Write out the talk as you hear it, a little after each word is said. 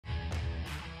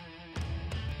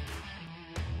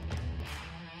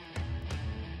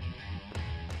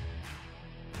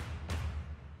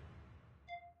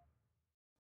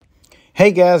Hey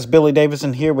guys, Billy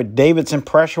Davidson here with Davidson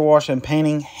Pressure Wash and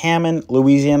Painting, Hammond,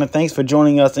 Louisiana. Thanks for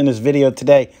joining us in this video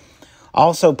today.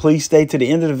 Also, please stay to the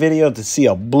end of the video to see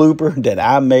a blooper that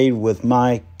I made with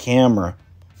my camera.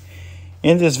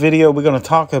 In this video, we're going to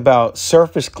talk about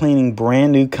surface cleaning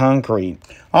brand new concrete.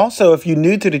 Also, if you're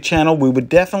new to the channel, we would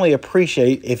definitely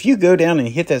appreciate if you go down and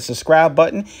hit that subscribe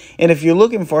button. And if you're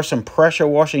looking for some pressure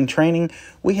washing training,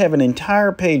 we have an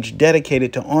entire page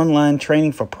dedicated to online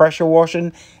training for pressure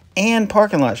washing and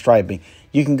parking lot striping.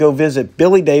 You can go visit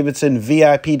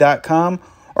BillyDavidsonVIP.com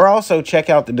or also check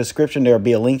out the description. There will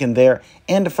be a link in there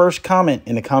and the first comment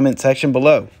in the comment section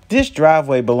below. This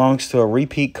driveway belongs to a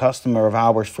repeat customer of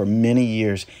ours for many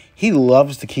years. He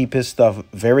loves to keep his stuff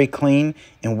very clean,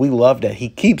 and we love that he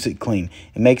keeps it clean.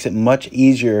 It makes it much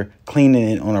easier cleaning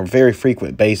it on a very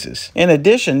frequent basis. In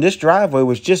addition, this driveway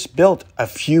was just built a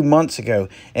few months ago.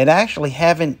 It actually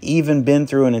haven't even been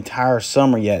through an entire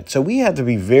summer yet. So we have to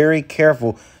be very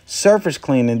careful surface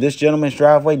cleaning this gentleman's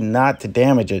driveway not to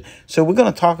damage it. So we're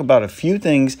going to talk about a few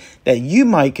things that you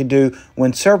might could do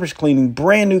when surface cleaning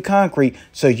brand new concrete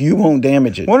so you won't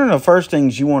damage it. One of the first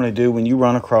things you want to do when you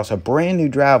run across a brand new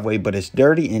driveway but it's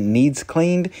dirty and needs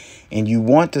cleaned and you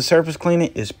want to surface clean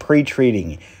it is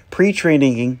pre-treating.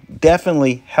 Pre-treating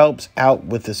definitely helps out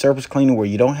with the surface cleaning where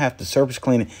you don't have to surface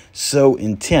clean it so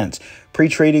intense.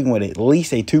 Pre-treating with at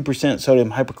least a 2%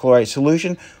 sodium hypochlorite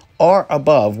solution or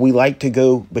above. We like to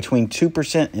go between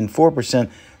 2% and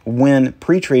 4% when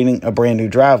pre-treating a brand new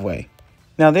driveway.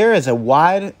 Now, there is a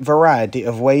wide variety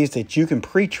of ways that you can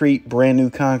pre-treat brand new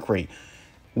concrete.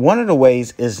 One of the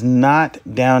ways is not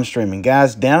downstreaming.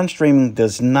 Guys, downstreaming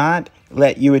does not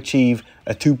let you achieve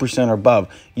a 2% or above.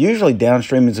 Usually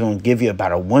downstreaming is going to give you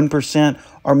about a 1%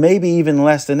 or maybe even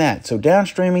less than that. So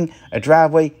downstreaming a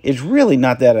driveway is really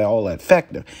not that at all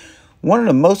effective. One of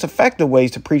the most effective ways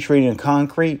to pre-treat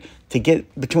concrete to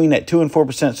get between that 2 and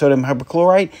 4% sodium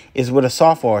hypochlorite is with a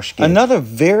soft wash skid. Another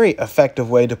very effective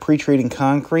way to pre-treating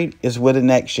concrete is with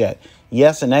an X-Jet.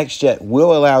 Yes, an X-Jet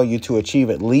will allow you to achieve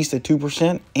at least a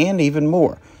 2% and even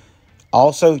more.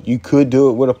 Also, you could do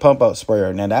it with a pump-out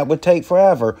sprayer. Now, that would take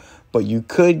forever, but you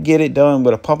could get it done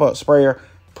with a pump-out sprayer,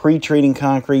 pre-treating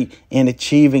concrete and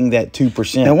achieving that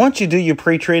 2%. Now, once you do your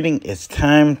pre-treating, it's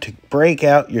time to break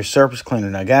out your surface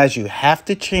cleaner. Now, guys, you have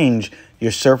to change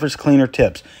your surface cleaner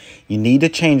tips. You need to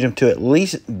change them to at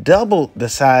least double the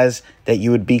size that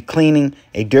you would be cleaning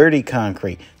a dirty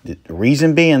concrete. The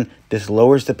reason being, this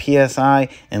lowers the PSI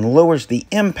and lowers the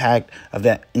impact of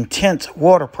that intense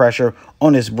water pressure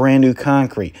on this brand new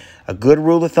concrete. A good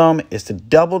rule of thumb is to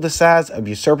double the size of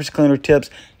your surface cleaner tips.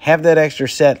 Have that extra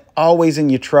set always in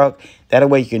your truck. That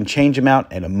way you can change them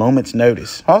out at a moment's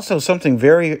notice. Also, something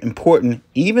very important,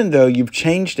 even though you've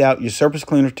changed out your surface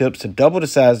cleaner tips to double the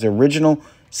size, the original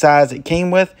size it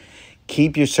came with,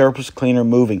 keep your surface cleaner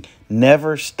moving.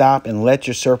 Never stop and let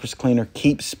your surface cleaner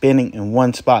keep spinning in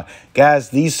one spot. Guys,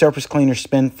 these surface cleaners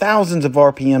spin thousands of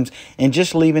RPMs, and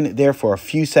just leaving it there for a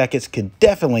few seconds could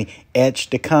definitely etch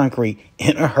the concrete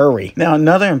in a hurry. Now,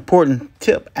 another important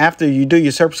tip, after you do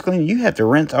your surface cleaning, you have to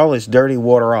rinse all this dirty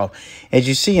water off. As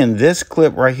you see in this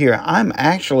clip right here, I'm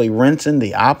actually rinsing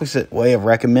the opposite way of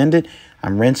recommended.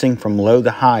 I'm rinsing from low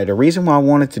to high. The reason why I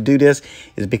wanted to do this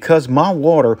is because my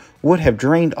water would have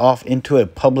drained off into a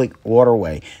public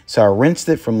waterway. So I rinsed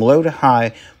it from low to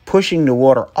high, pushing the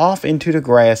water off into the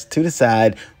grass to the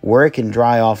side where it can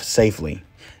dry off safely.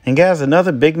 And guys,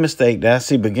 another big mistake that I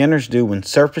see beginners do when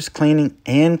surface cleaning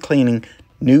and cleaning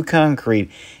new concrete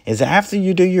is after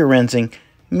you do your rinsing,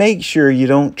 make sure you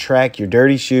don't track your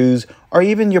dirty shoes or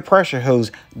even your pressure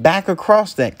hose back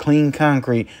across that clean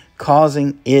concrete,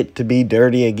 causing it to be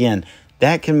dirty again.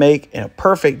 That can make a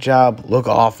perfect job look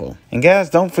awful. And guys,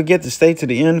 don't forget to stay to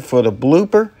the end for the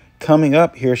blooper coming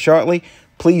up here shortly.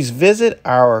 Please visit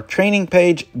our training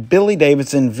page,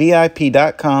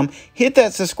 BillyDavidsonVIP.com. Hit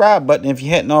that subscribe button if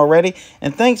you hadn't already.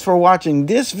 And thanks for watching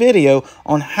this video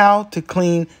on how to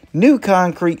clean new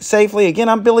concrete safely. Again,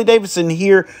 I'm Billy Davidson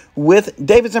here with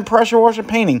Davidson Pressure Wash and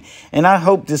Painting, and I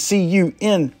hope to see you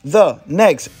in the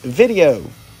next video.